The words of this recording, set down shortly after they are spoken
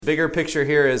Bigger picture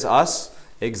here is us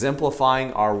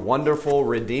exemplifying our wonderful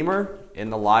Redeemer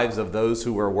in the lives of those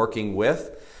who we're working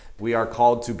with. We are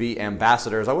called to be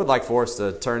ambassadors. I would like for us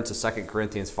to turn to 2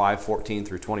 Corinthians 5:14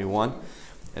 through 21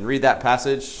 and read that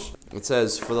passage. It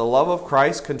says, "For the love of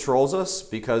Christ controls us,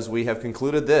 because we have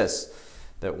concluded this,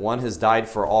 that one has died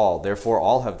for all, therefore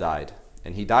all have died.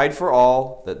 And he died for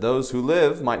all, that those who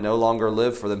live might no longer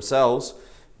live for themselves,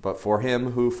 but for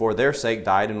him who for their sake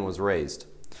died and was raised.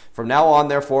 From now on,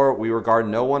 therefore, we regard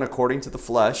no one according to the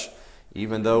flesh,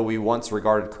 even though we once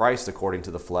regarded Christ according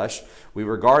to the flesh. We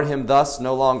regard him thus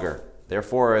no longer.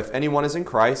 Therefore, if anyone is in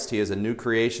Christ, he is a new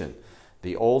creation.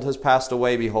 The old has passed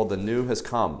away, behold, the new has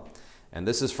come. And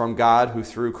this is from God, who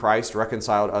through Christ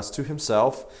reconciled us to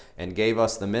himself and gave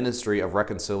us the ministry of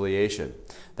reconciliation.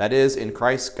 That is, in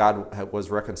Christ God was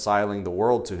reconciling the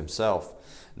world to himself,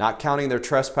 not counting their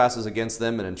trespasses against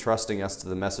them and entrusting us to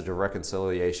the message of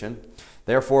reconciliation.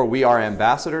 Therefore, we are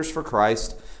ambassadors for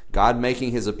Christ, God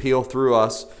making his appeal through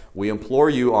us. We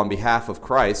implore you on behalf of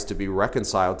Christ to be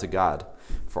reconciled to God.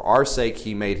 For our sake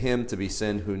he made him to be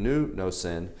sin who knew no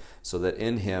sin, so that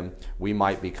in him we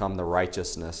might become the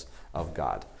righteousness of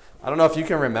God." I don't know if you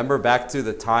can remember back to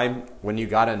the time when you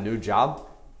got a new job,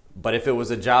 but if it was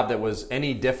a job that was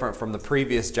any different from the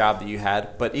previous job that you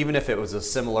had, but even if it was a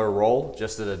similar role,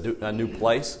 just at a new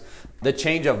place, the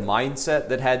change of mindset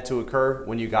that had to occur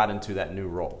when you got into that new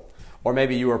role. Or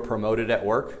maybe you were promoted at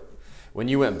work. When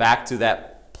you went back to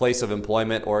that place of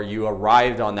employment or you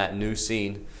arrived on that new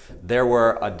scene, there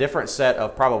were a different set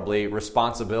of probably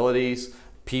responsibilities,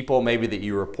 people maybe that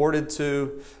you reported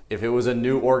to. If it was a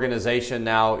new organization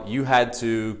now, you had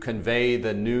to convey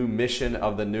the new mission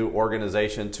of the new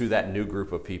organization to that new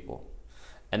group of people.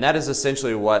 And that is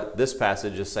essentially what this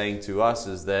passage is saying to us,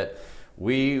 is that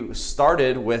we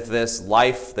started with this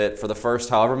life that for the first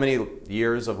however many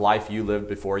years of life you lived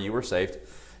before you were saved,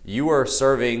 you were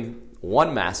serving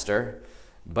one master,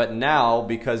 but now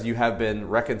because you have been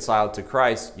reconciled to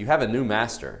Christ, you have a new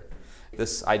master.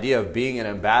 This idea of being an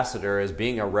ambassador is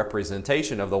being a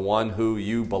representation of the one who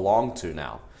you belong to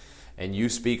now, and you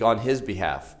speak on his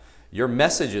behalf. Your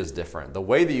message is different. The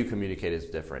way that you communicate is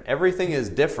different. Everything is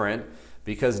different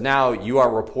because now you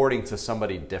are reporting to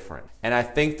somebody different. And I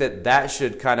think that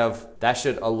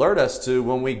should alert us to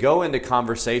when we go into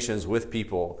conversations with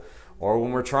people or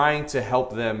when we're trying to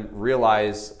help them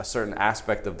realize a certain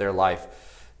aspect of their life.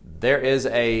 There's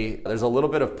a little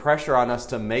bit of pressure on us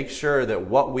to make sure that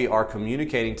what we are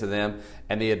communicating to them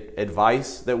and the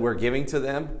advice that we're giving to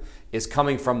them is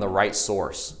coming from the right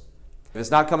source. If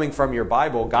it's not coming from your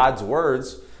Bible, God's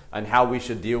words, and how we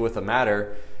should deal with a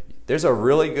matter, there's a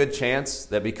really good chance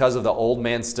that because of the old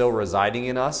man still residing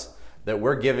in us, that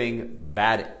we're giving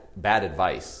bad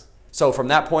advice. So from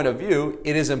that point of view,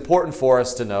 it is important for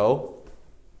us to know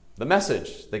the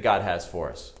message that God has for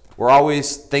us. We're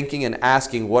always thinking and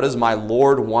asking, what does my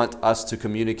Lord want us to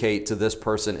communicate to this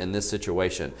person in this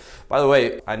situation? By the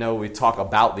way, I know we talk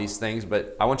about these things,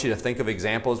 but I want you to think of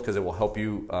examples because it will help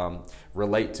you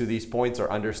relate to these points or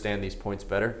understand these points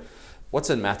better. What's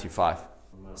in Matthew 5?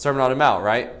 Sermon on the Mount,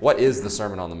 right? What is the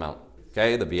Sermon on the Mount?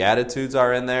 Okay, the Beatitudes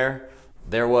are in there.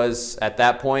 There was, at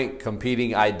that point,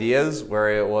 competing ideas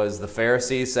where it was the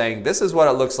Pharisees saying, this is what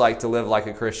it looks like to live like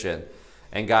a Christian.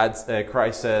 And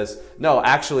Christ says, no,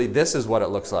 actually, this is what it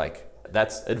looks like.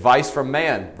 That's advice from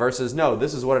man versus, no,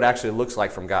 this is what it actually looks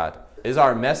like from God. Is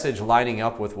our message lining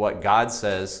up with what God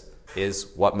says is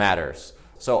what matters?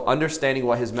 So understanding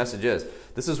what his message is.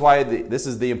 This is why this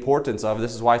is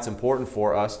why it's important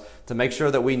for us to make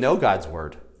sure that we know God's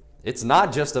word. It's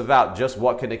not just about just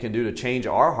what it can do to change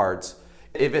our hearts.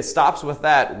 If it stops with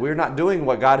that, we're not doing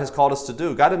what God has called us to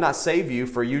do. God did not save you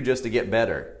for you just to get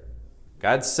better.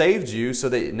 God saved you so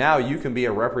that now you can be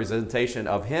a representation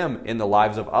of him in the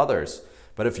lives of others.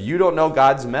 But if you don't know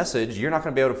God's message, you're not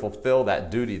going to be able to fulfill that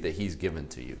duty that he's given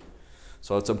to you.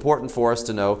 So it's important for us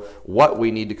to know what we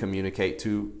need to communicate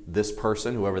to this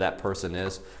person, whoever that person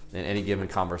is, in any given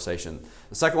conversation.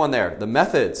 The second one there, the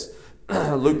methods.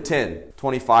 Luke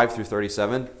 10:25 through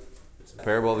 37,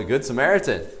 parable of the Good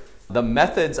Samaritan. The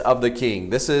methods of the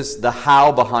king. This is the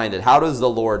how behind it. How does the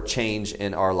Lord change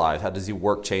in our lives? How does he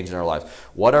work change in our lives?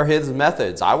 What are his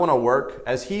methods? I want to work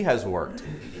as he has worked.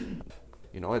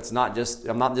 I'm not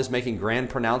just making grand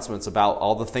pronouncements about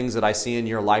all the things that I see in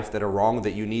your life that are wrong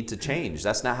that you need to change.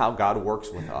 That's not how God works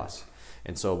with us.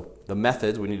 And so the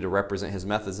methods, we need to represent his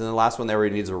methods. And the last one there, we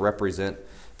need to represent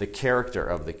the character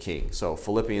of the king. So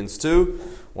Philippians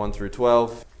 2:1 through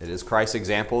 12. It is Christ's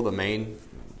example, the main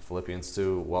Philippians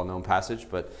 2, well-known passage,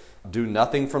 but Do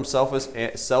nothing from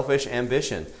selfish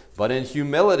ambition, but in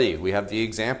humility. We have the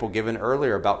example given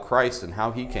earlier about Christ and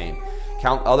how he came.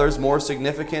 Count others more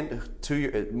significant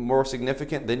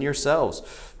than yourselves,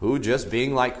 who just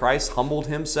being like Christ humbled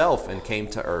himself and came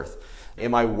to earth.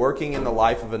 Am I working in the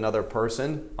life of another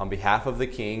person on behalf of the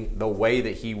King the way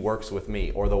that he works with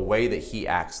me, or the way that he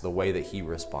acts, the way that he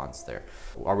responds there?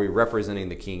 Are we representing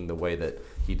the King the way that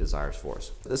he desires for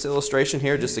us? This illustration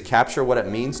here just to capture what it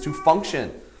means to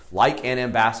function like an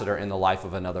ambassador in the life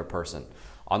of another person.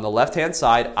 On the left-hand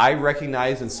side, I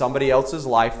recognize in somebody else's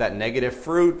life that negative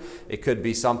fruit. It could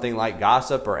be something like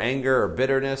gossip or anger or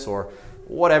bitterness or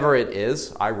whatever it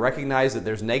is. I recognize that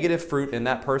there's negative fruit in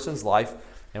that person's life.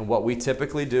 And what we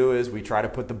typically do is we try to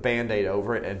put the Band-Aid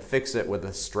over it and fix it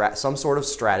with some sort of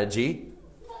strategy.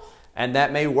 And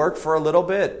that may work for a little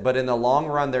bit, but in the long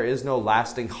run, there is no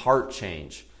lasting heart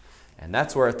change. And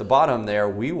that's where at the bottom there,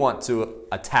 we want to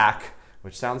attack,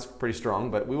 which sounds pretty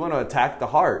strong, but we want to attack the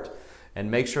heart and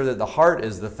make sure that the heart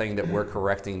is the thing that we're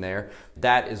correcting there.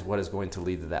 That is what is going to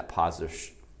lead to that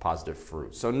positive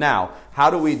fruit. So now, how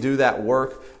do we do that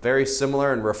work? Very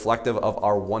similar and reflective of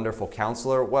our wonderful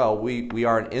counselor. Well, we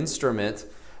are an instrument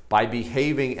by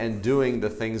behaving and doing the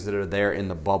things that are there in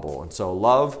the bubble. And so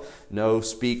love, know,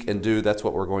 speak, and do, that's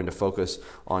what we're going to focus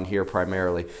on here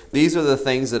primarily. These are the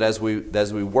things that as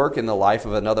we work in the life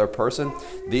of another person,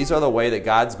 these are the way that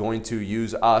God's going to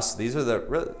use us. These are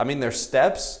they're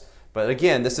steps, but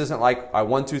again, this isn't like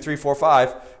 1, 2, 3, 4,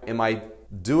 5. Am I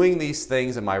doing these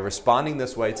things? Am I responding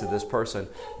this way to this person?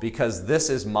 Because this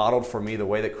is modeled for me the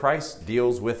way that Christ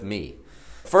deals with me.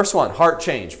 First one, heart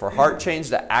change. For heart change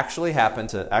to actually happen,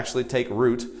 to actually take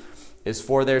root, is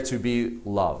for there to be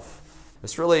love.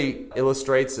 This really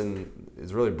illustrates and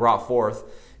is really brought forth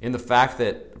in the fact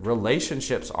that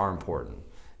relationships are important.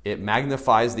 It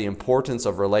magnifies the importance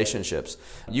of relationships.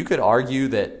 You could argue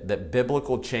that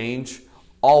biblical change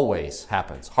always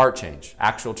happens. Heart change,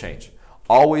 actual change,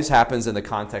 always happens in the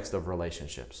context of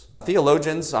relationships.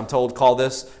 Theologians, I'm told, call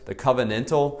this the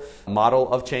covenantal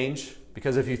model of change.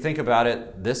 Because if you think about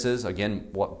it, this is, again,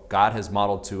 what God has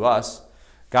modeled to us.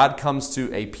 God comes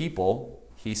to a people.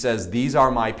 He says, these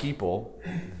are my people.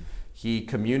 He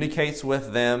communicates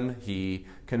with them. He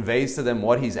conveys to them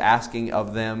what he's asking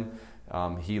of them.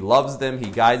 He loves them.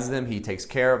 He guides them. He takes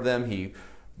care of them.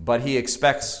 But he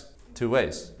expects two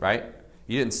ways, right?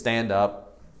 You didn't stand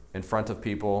up in front of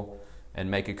people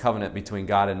and make a covenant between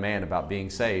God and man about being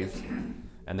saved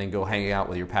and then go hanging out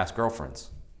with your past girlfriends.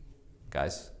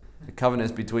 Guys, the covenant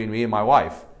is between me and my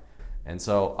wife. And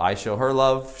so I show her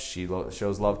love. She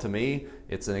shows love to me.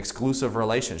 It's an exclusive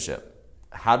relationship.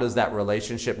 How does that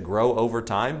relationship grow over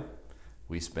time?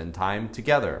 We spend time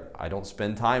together. I don't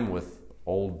spend time with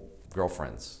old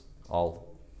girlfriends.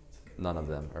 None of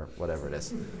them, or whatever it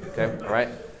is. Okay, all right?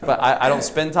 But I don't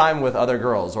spend time with other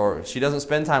girls, or she doesn't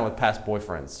spend time with past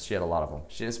boyfriends. She had a lot of them.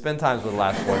 She didn't spend time with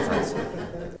last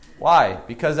boyfriends. Why?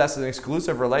 Because that's an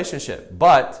exclusive relationship.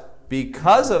 But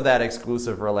because of that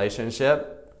exclusive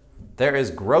relationship, there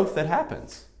is growth that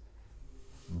happens.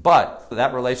 But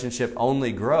that relationship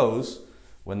only grows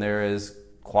when there is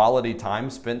quality time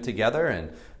spent together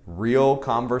and real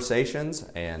conversations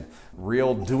and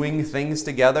real doing things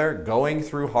together, going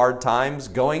through hard times,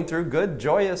 going through good,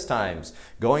 joyous times,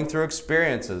 going through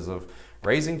experiences of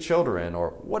raising children or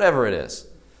whatever it is.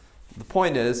 The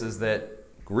point is that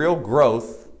real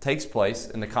growth takes place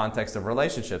in the context of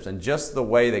relationships, and just the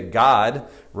way that God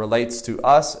relates to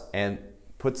us and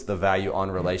puts the value on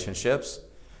relationships,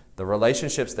 the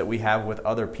relationships that we have with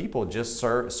other people just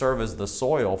serve as the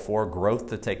soil for growth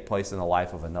to take place in the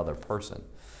life of another person.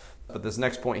 But this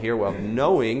next point here of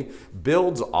knowing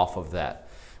builds off of that.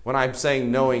 When I'm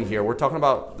saying knowing here, we're talking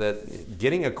about that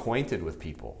getting acquainted with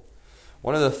people.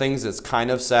 One of the things that's kind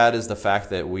of sad is the fact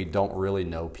that we don't really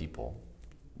know people.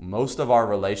 Most of our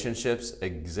relationships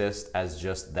exist as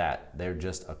just that. They're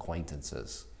just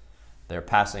acquaintances. They're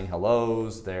passing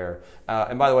hellos.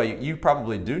 And by the way, you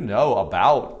probably do know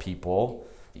about people.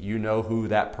 You know who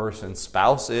that person's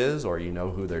spouse is, or you know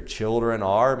who their children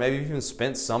are. Maybe you've even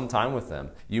spent some time with them.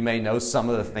 You may know some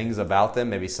of the things about them,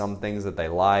 maybe some things that they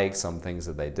like, some things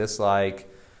that they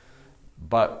dislike.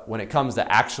 But when it comes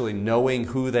to actually knowing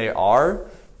who they are,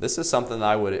 this is something that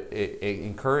I would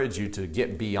encourage you to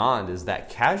get beyond, is that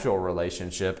casual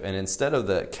relationship. And instead of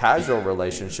the casual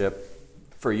relationship,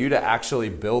 for you to actually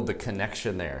build the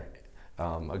connection there.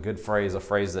 A good phrase, a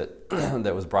phrase that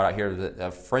that was brought out here, that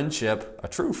a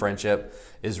true friendship,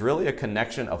 is really a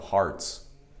connection of hearts.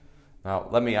 Now,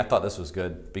 I thought this was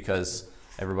good because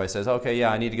everybody says, okay,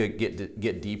 yeah, I need to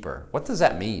get deeper. What does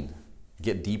that mean,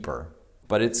 get deeper?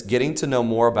 But it's getting to know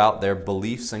more about their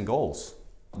beliefs and goals.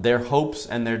 their hopes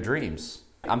and their dreams.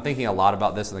 I'm thinking a lot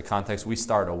about this in the context. We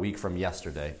start a week from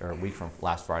yesterday, or a week from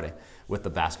last Friday, with the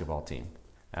basketball team.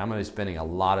 And I'm going to be spending a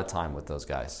lot of time with those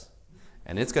guys.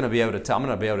 And it's going to be able to tell, I'm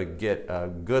going to be able to get a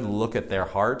good look at their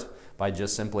heart by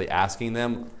just simply asking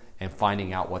them and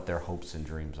finding out what their hopes and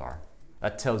dreams are.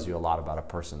 That tells you a lot about a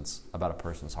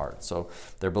person's heart. So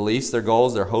their beliefs, their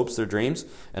goals, their hopes, their dreams,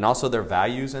 and also their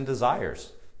values and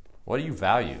desires. What do you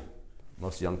value?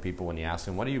 Most young people, when you ask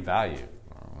them, what do you value?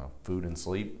 I don't know, food and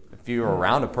sleep. If you're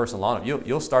around a person long enough,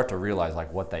 you'll start to realize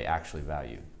like what they actually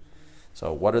value.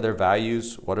 So what are their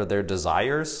values? What are their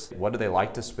desires? What do they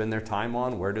like to spend their time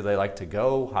on? Where do they like to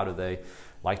go? How do they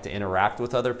like to interact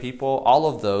with other people? All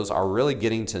of those are really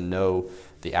getting to know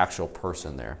the actual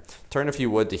person there. Turn, if you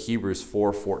would, to Hebrews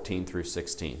 4:14 through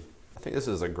 16. I think this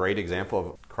is a great example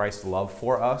of Christ's love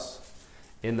for us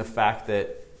in the fact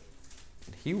that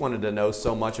he wanted to know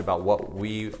so much about what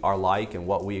we are like and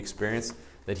what we experience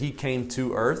that he came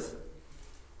to earth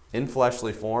in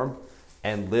fleshly form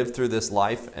and lived through this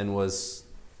life and was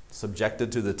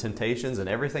subjected to the temptations and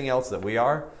everything else that we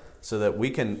are, so that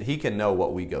he can know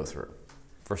what we go through.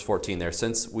 Verse 14 there,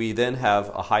 since we then have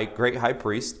a great high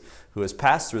priest who has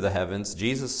passed through the heavens,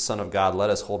 Jesus, the Son of God, let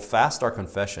us hold fast our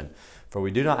confession. For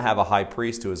we do not have a high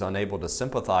priest who is unable to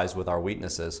sympathize with our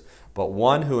weaknesses, but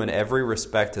one who in every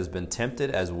respect has been tempted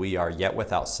as we are, yet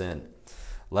without sin.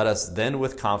 Let us then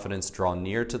with confidence draw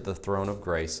near to the throne of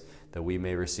grace, that we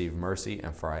may receive mercy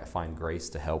and find grace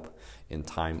to help in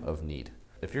time of need.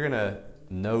 If you're going to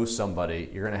know somebody,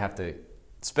 you're going to have to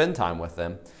spend time with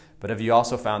them. But have you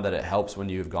also found that it helps when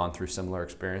you've gone through similar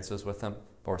experiences with them,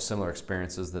 or similar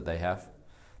experiences that they have?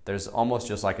 There's almost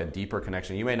just like a deeper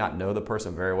connection. You may not know the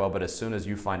person very well, but as soon as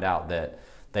you find out that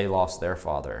they lost their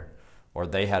father, or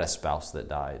they had a spouse that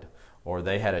died, or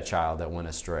they had a child that went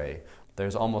astray,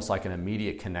 there's almost like an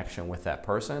immediate connection with that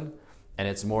person. And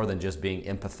it's more than just being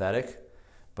empathetic,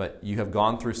 but you have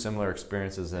gone through similar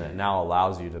experiences, and it now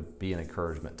allows you to be an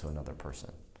encouragement to another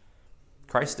person.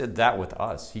 Christ did that with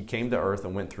us. He came to earth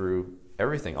and went through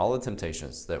everything, all the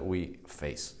temptations that we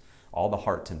face, all the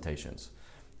heart temptations.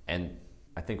 And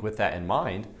I think with that in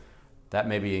mind, that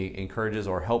maybe encourages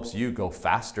or helps you go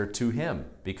faster to him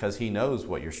because he knows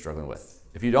what you're struggling with.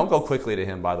 If you don't go quickly to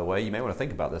him, by the way, you may want to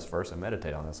think about this first and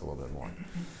meditate on this a little bit more.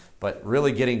 But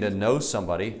really getting to know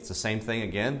somebody, it's the same thing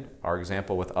again, our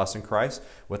example with us and Christ,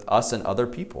 with us and other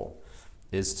people,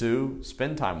 is to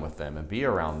spend time with them and be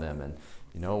around them. And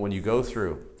when you go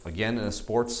through, again in a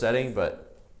sports setting,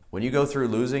 but when you go through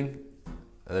losing,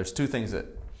 there's two things that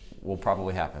will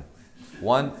probably happen.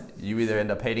 One, you either end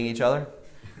up hating each other,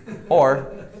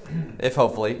 or if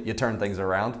hopefully you turn things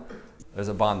around, there's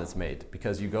a bond that's made.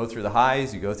 Because you go through the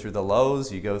highs, you go through the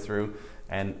lows, you go through,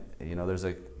 and there's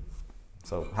a...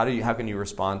 So how can you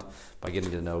respond? By getting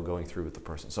to know, going through with the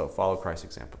person. So follow Christ's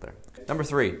example there. Number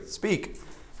 3, speak.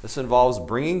 This involves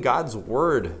bringing God's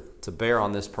word to bear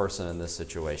on this person in this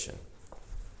situation.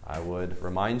 I would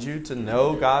remind you to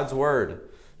know God's word,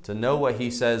 to know what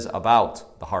he says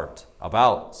about the heart,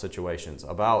 about situations,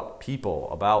 about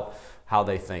people, about how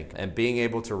they think, and being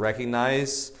able to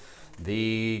recognize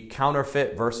the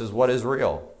counterfeit versus what is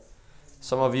real.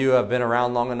 Some of you have been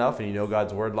around long enough and you know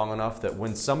God's word long enough that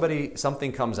when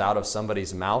something comes out of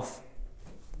somebody's mouth,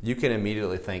 you can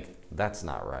immediately think, that's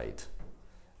not right.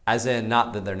 As in,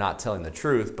 not that they're not telling the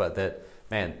truth, but that,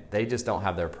 man, they just don't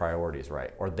have their priorities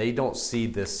right. Or they don't see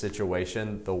this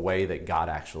situation the way that God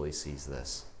actually sees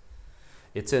this.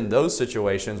 It's in those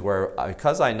situations where,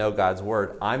 because I know God's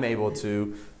word, I'm able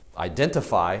to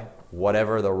identify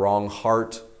whatever the wrong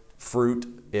heart fruit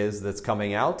is that's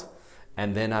coming out,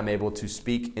 and then I'm able to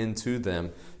speak into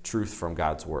them truth from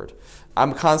God's word.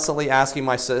 I'm constantly asking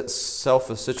myself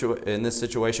in this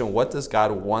situation, what does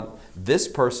God want this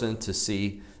person to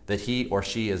see that he or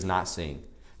she is not seeing?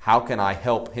 How can I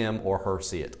help him or her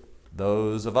see it?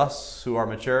 Those of us who are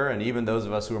mature, and even those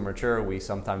of us who are mature, we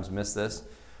sometimes miss this.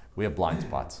 We have blind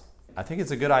spots. I think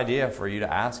it's a good idea for you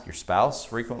to ask your spouse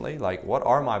frequently, like, what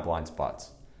are my blind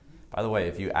spots? By the way,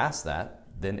 if you ask that,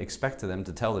 then expect them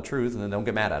to tell the truth and then don't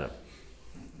get mad at them.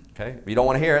 Okay? If you don't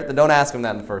want to hear it, then don't ask them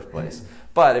that in the first place.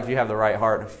 But if you have the right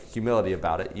heart, humility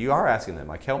about it, you are asking them,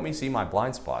 like, help me see my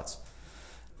blind spots.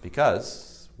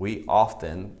 Because we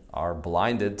often are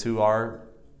blinded to our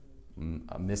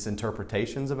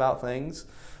misinterpretations about things,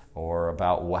 or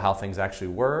about how things actually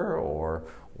were, or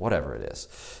whatever it is.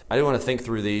 I do want to think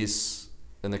through these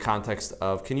in the context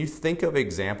of, can you think of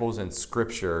examples in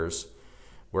scriptures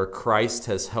where Christ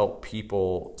has helped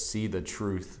people see the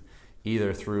truth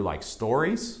either through like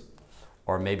stories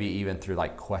or maybe even through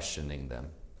like questioning them?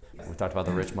 We talked about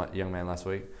the rich young man last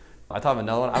week. I thought of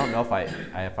another one. I don't know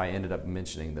if I ended up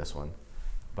mentioning this one,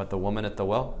 but the woman at the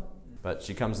well. But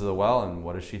she comes to the well, and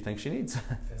what does she think she needs?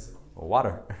 Physical. Well,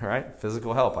 water, right?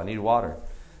 Physical help. I need water.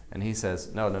 And he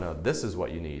says, no, this is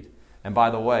what you need. And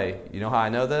by the way, you know how I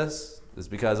know this? It's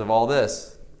because of all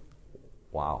this.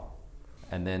 Wow.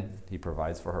 And then he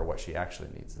provides for her what she actually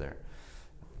needs there.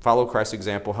 Follow Christ's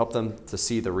example. Help them to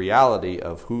see the reality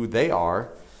of who they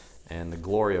are and the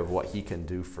glory of what he can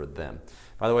do for them.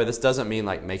 By the way, this doesn't mean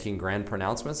like making grand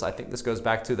pronouncements. I think this goes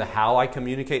back to the how I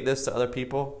communicate this to other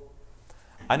people.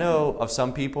 I know of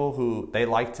some people who they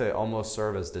like to almost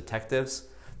serve as detectives.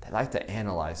 They like to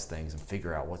analyze things and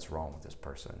figure out what's wrong with this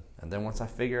person. And then once I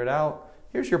figure it out,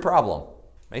 here's your problem.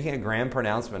 Making a grand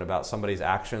pronouncement about somebody's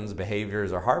actions,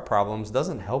 behaviors, or heart problems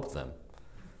doesn't help them.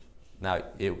 Now,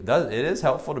 it is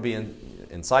helpful to be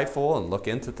insightful and look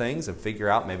into things and figure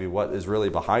out maybe what is really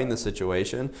behind the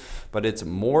situation, but it's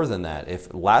more than that.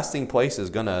 If lasting place is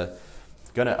gonna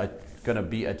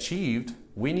be achieved,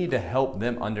 we need to help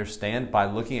them understand by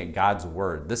looking at God's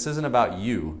Word. This isn't about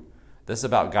you. This is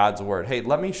about God's Word. Hey,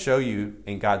 let me show you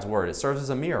in God's Word. It serves as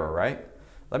a mirror, right?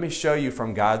 Let me show you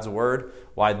from God's Word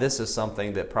why this is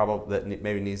something that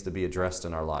maybe needs to be addressed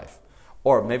in our life.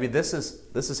 Or maybe this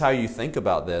is how you think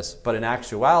about this, but in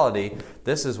actuality,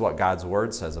 this is what God's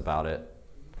Word says about it.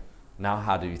 Now,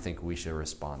 how do you think we should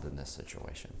respond in this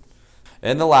situation?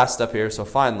 And the last step here, so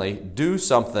finally, do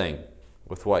something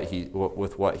with what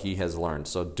he has learned.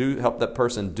 So help that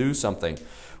person do something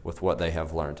with what they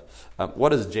have learned. What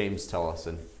does James tell us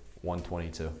in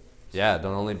 1:22? Yeah,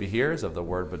 don't only be hearers of the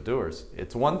word, but doers.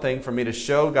 It's one thing for me to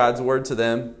show God's word to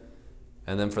them,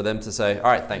 and then for them to say,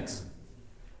 all right, thanks.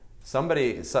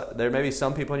 There may be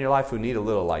some people in your life who need a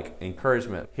little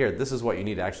encouragement. Here, this is what you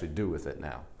need to actually do with it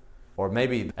now. Or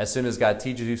maybe as soon as God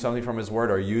teaches you something from his word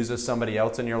or uses somebody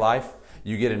else in your life,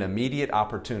 you get an immediate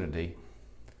opportunity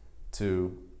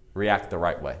to react the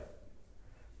right way.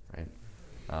 Right?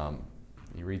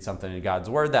 You read something in God's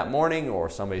word that morning, or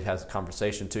somebody has a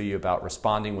conversation to you about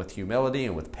responding with humility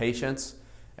and with patience,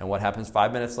 and what happens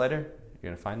 5 minutes later?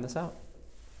 You're going to find this out.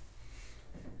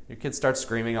 Your kid starts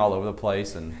screaming all over the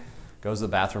place and goes to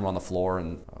the bathroom on the floor,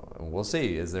 and we'll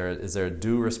see. Is there a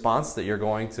due response that is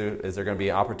there going to be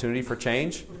an opportunity for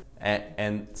change?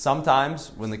 And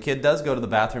sometimes when the kid does go to the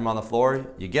bathroom on the floor,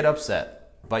 you get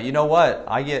upset. But you know what?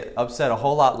 I get upset a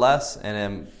whole lot less, and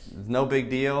am no big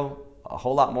deal, a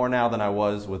whole lot more now than I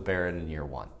was with Barrett in year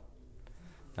 1.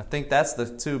 I think that's the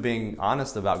two, being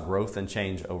honest about growth and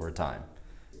change over time.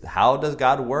 How does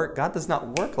God work? God does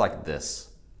not work like this.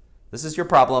 This is your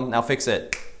problem, now fix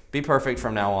it. Be perfect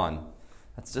from now on.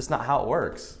 That's just not how it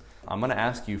works. I'm going to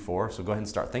ask you so go ahead and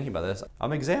start thinking about this.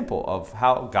 I'm an example of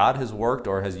how God has worked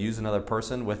or has used another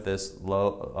person with this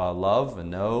love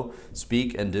and know,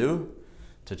 speak and do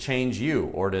to change you,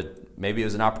 or to maybe it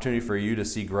was an opportunity for you to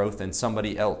see growth in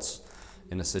somebody else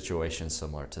in a situation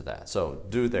similar to that. So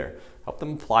do there. Help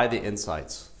them apply the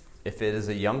insights. If it is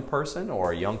a young person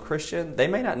or a young Christian, they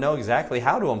may not know exactly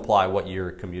how to apply what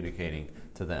you're communicating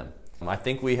to them. I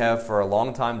think we have for a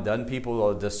long time done people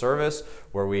a disservice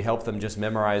where we help them just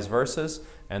memorize verses,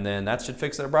 and then that should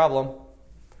fix their problem.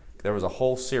 There was a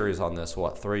whole series on this,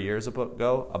 3 years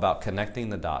ago, about connecting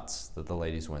the dots that the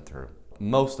ladies went through.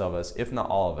 Most of us, if not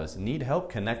all of us, need help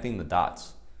connecting the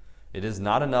dots. It is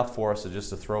not enough for us to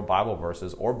throw Bible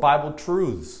verses or Bible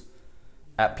truths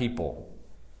at people,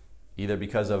 either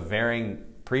because of varying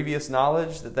previous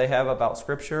knowledge that they have about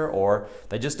Scripture, or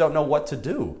they just don't know what to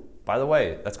do. By the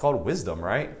way, that's called wisdom,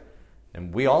 right?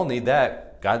 And we all need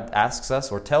that. God asks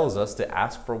us or tells us to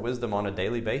ask for wisdom on a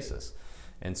daily basis.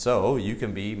 And so you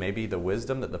can be maybe the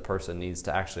wisdom that the person needs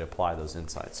to actually apply those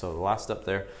insights. So the last step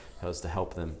there is to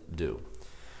help them do.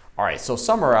 All right, so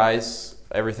summarize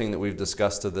everything that we've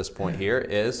discussed to this point here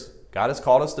is God has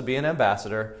called us to be an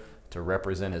ambassador, to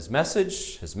represent his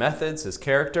message, his methods, his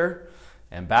character.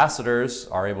 Ambassadors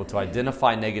are able to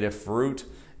identify negative fruit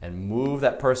and move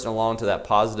that person along to that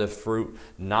positive fruit,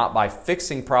 not by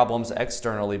fixing problems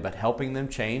externally, but helping them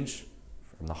change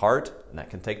from the heart, and that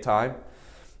can take time.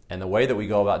 And the way that we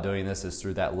go about doing this is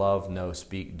through that love, know,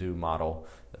 speak, do model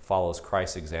that follows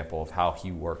Christ's example of how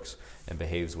he works and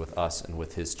behaves with us and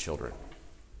with his children.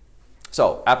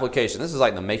 So, application. This is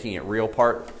like the making it real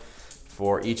part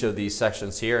for each of these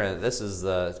sections here, and this is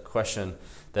the question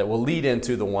that will lead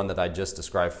into the one that I just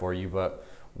described for you. But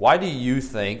why do you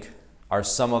think are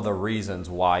some of the reasons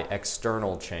why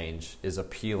external change is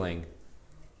appealing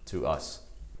to us?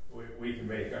 We can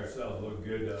make ourselves look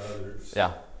good to others.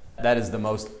 Yeah, that is the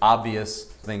most obvious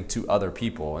thing to other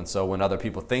people. And so when other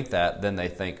people think that, then they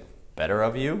think better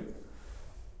of you.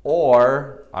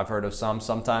 Or I've heard of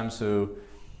sometimes who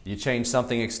You change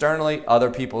something externally, other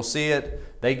people see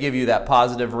it, they give you that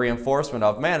positive reinforcement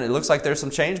of, man, it looks like there's some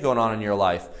change going on in your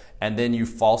life. And then you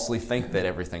falsely think that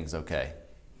everything's okay.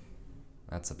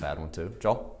 That's a bad one too.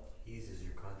 Joel? Eases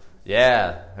your conscience.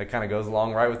 Yeah, it kind of goes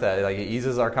along right with that. Like it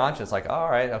eases our conscience. Like, all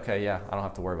right, okay, yeah, I don't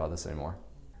have to worry about this anymore.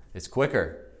 It's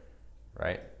quicker,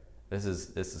 right? This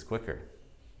is quicker.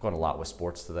 I'm going a lot with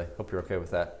sports today. Hope you're okay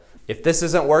with that. If this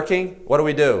isn't working, what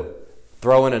do?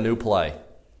 Throw in a new play.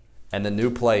 And the new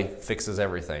play fixes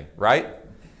everything, right?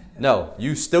 No,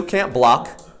 you still can't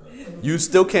block. You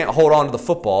still can't hold on to the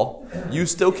football. You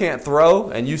still can't throw,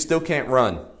 and you still can't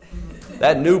run.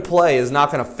 That new play is not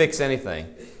going to fix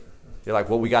anything. You're like,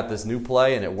 well, we got this new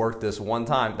play, and it worked this one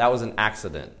time. That was an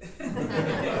accident.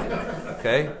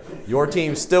 Okay? Your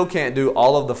team still can't do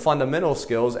all of the fundamental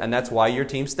skills, and that's why your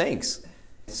team stinks.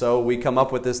 So we come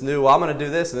up with this new, well, I'm going to do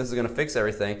this, and this is going to fix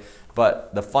everything.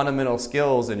 But the fundamental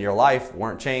skills in your life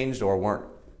weren't changed or weren't.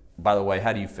 By the way,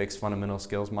 how do you fix fundamental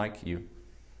skills, Mike? You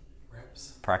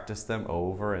Reps. practice them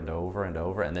over and over and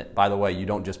over. And then, by the way, you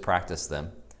don't just practice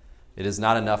them. It is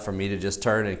not enough for me to just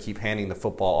turn and keep handing the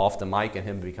football off to Mike and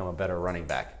him become a better running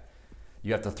back.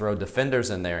 You have to throw defenders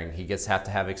in there, and he have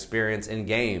to have experience in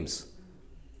games.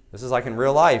 This is like in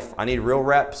real life. I need real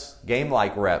reps,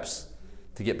 game-like reps,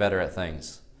 to get better at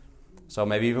things. So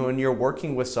maybe even when you're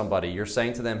working with somebody, you're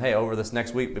saying to them, hey, over this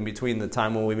next week, in between the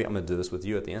time when we meet, I'm going to do this with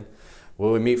you at the end.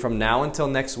 When we meet from now until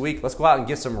next week, let's go out and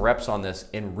get some reps on this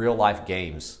in real-life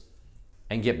games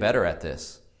and get better at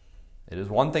this. It is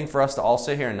one thing for us to all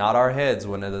sit here and nod our heads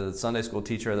when the Sunday school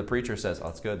teacher or the preacher says, oh,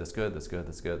 that's good, that's good, that's good,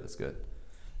 that's good, that's good.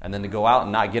 And then to go out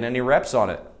and not get any reps on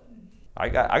it. I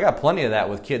got plenty of that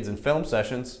with kids in film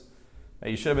sessions.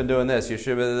 Hey, you should have been doing this, you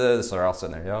should have been doing this, or I'll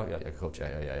sit there, yeah, coach,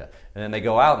 yeah. And then they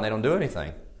go out and they don't do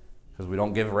anything because we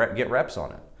don't get reps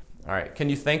on it. All right, can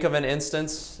you think of an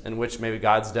instance in which maybe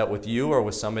God's dealt with you or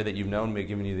with somebody that you've known, maybe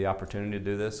giving you the opportunity to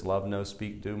do this, love, know,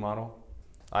 speak, do model?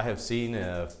 I have seen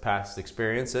past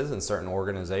experiences in certain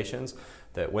organizations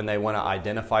that when they want to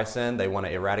identify sin, they want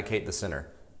to eradicate the sinner.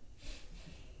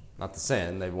 Not the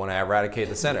sin, they want to eradicate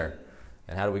the sinner.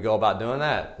 And how do we go about doing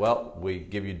that? Well, we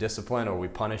give you discipline, or we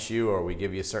punish you, or we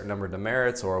give you a certain number of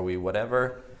demerits, or we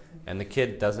whatever, and the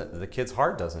kid's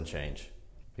heart doesn't change.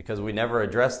 Because we never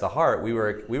addressed the heart. We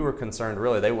were concerned,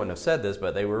 really, they wouldn't have said this,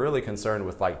 but they were really concerned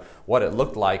with like what it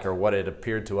looked like or what it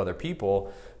appeared to other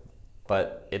people.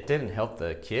 But it didn't help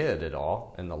the kid at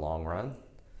all in the long run,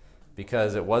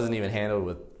 because it wasn't even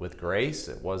handled with grace.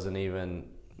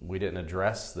 We didn't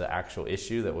address the actual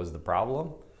issue that was the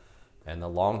problem. And the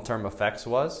long-term effects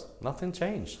was nothing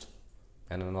changed.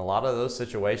 And in a lot of those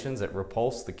situations, it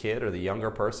repulsed the kid or the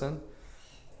younger person.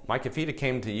 Mike, if he'd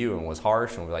came to you and was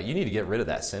harsh and was like, you need to get rid of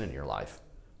that sin in your life,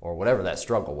 or whatever that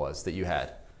struggle was that you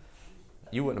had,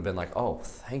 you wouldn't have been like, oh,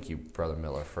 thank you, Pastor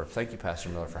Miller,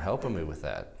 for helping me with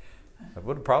that. I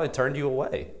would have probably turned you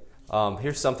away.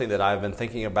 Here's something that I've been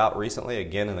thinking about recently,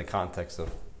 again in the context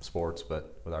of sports,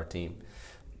 but with our team.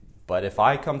 But if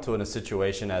I come to in a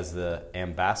situation as the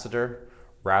ambassador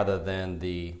rather than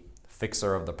the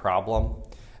fixer of the problem,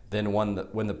 then when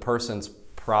the person's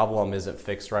problem isn't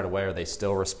fixed right away or they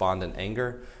still respond in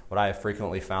anger, what I have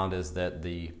frequently found is that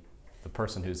the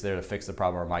person who's there to fix the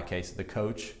problem, or in my case, the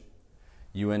coach,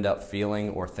 you end up feeling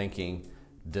or thinking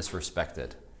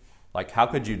disrespected. Like, how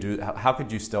could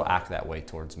you still act that way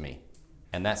towards me?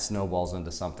 And that snowballs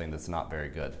into something that's not very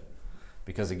good.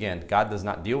 Because again, God does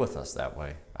not deal with us that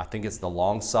way. I think it's the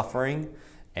long suffering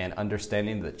and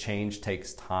understanding that change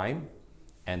takes time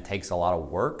and takes a lot of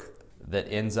work that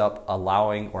ends up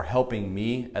allowing or helping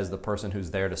me as the person who's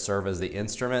there to serve as the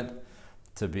instrument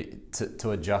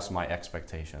to adjust my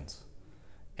expectations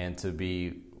and to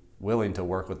be willing to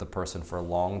work with the person for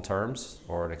long terms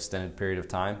or an extended period of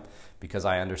time, because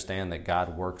I understand that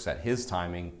God works at His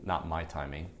timing, not my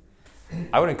timing.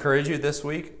 I would encourage you this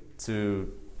week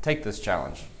to take this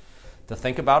challenge, to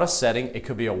think about a setting. It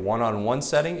could be a one-on-one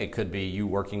setting. It could be you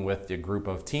working with the group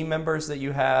of team members that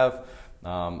you have,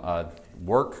 a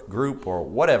work group or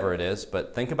whatever it is.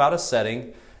 But think about a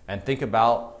setting and think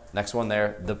about, next one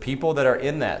there, the people that are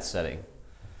in that setting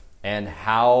and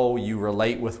how you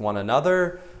relate with one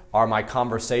another. Are my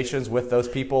conversations with those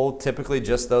people typically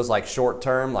just those like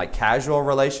short-term, like casual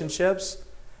relationships?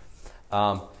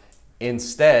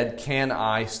 Instead, can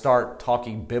I start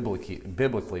talking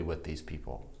biblically with these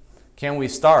people? Can I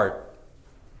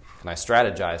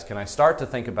strategize? Can I start to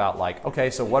think about like, okay,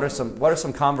 so what are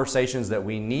some conversations that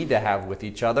we need to have with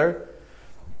each other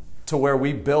to where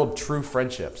we build true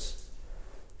friendships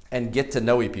and get to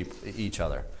know each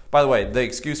other? By the way, the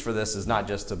excuse for this is not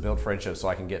just to build friendships so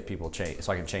I can get people change,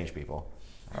 so I can change people.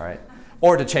 all right?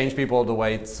 Or to change people the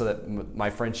way so that my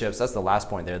friendships, that's the last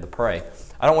point there, the pray.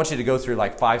 I don't want you to go through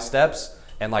like 5 steps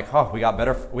and like, oh, we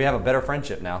have a better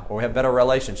friendship now, or we have better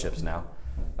relationships now.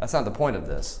 That's not the point of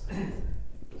this.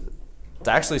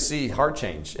 To actually see heart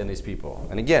change in these people.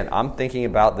 And again, I'm thinking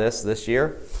about this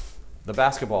year, the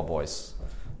basketball boys.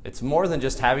 It's more than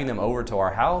just having them over to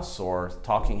our house or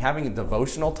having a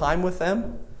devotional time with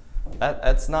them.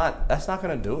 That's not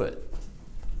going to do it.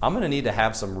 I'm going to need to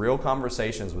have some real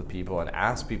conversations with people and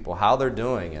ask people how they're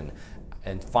doing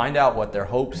and find out what their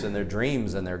hopes and their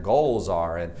dreams and their goals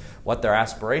are and what their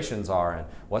aspirations are and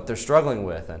what they're struggling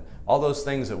with and all those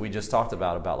things that we just talked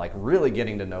about like really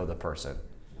getting to know the person.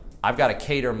 I've got to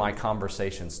cater my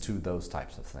conversations to those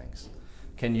types of things.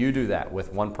 Can you do that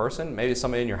with one person? Maybe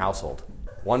somebody in your household.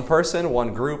 One person,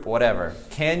 one group, whatever.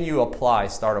 Can you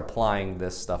start applying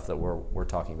this stuff that we're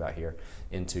talking about here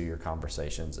into your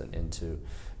conversations and into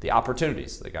the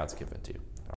opportunities that God's given to you?